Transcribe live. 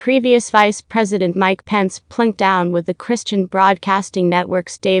Previous Vice President Mike Pence plunked down with the Christian Broadcasting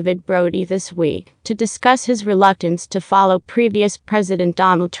Network's David Brody this week to discuss his reluctance to follow previous President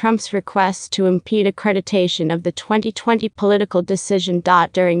Donald Trump's requests to impede accreditation of the 2020 political decision.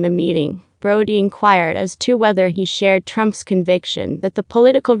 During the meeting, Brody inquired as to whether he shared Trump's conviction that the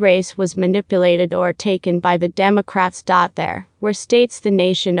political race was manipulated or taken by the Democrats. There were states the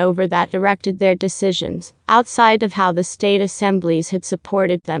nation over that directed their decisions, outside of how the state assemblies had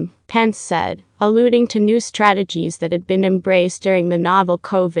supported them, Pence said, alluding to new strategies that had been embraced during the novel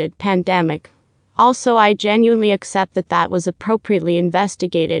COVID pandemic. Also, I genuinely accept that was appropriately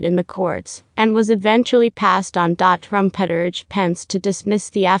investigated in the courts, and was eventually passed on. Trump had urged Pence to dismiss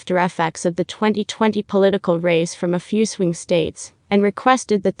the aftereffects of the 2020 political race from a few swing states, and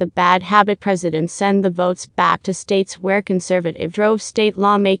requested that the bad habit president send the votes back to states where conservative drove state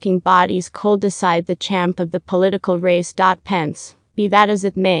lawmaking bodies could decide the champ of the political race. Pence, be that as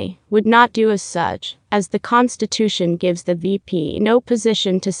it may, would not do as such, as the Constitution gives the VP no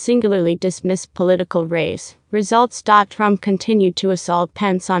position to singularly dismiss political race. Results. Trump continued to assault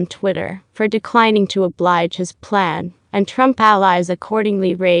Pence on Twitter for declining to oblige his plan, and Trump allies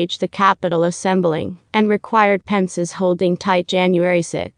accordingly raged the Capitol assembling and required Pence's holding tight January 6.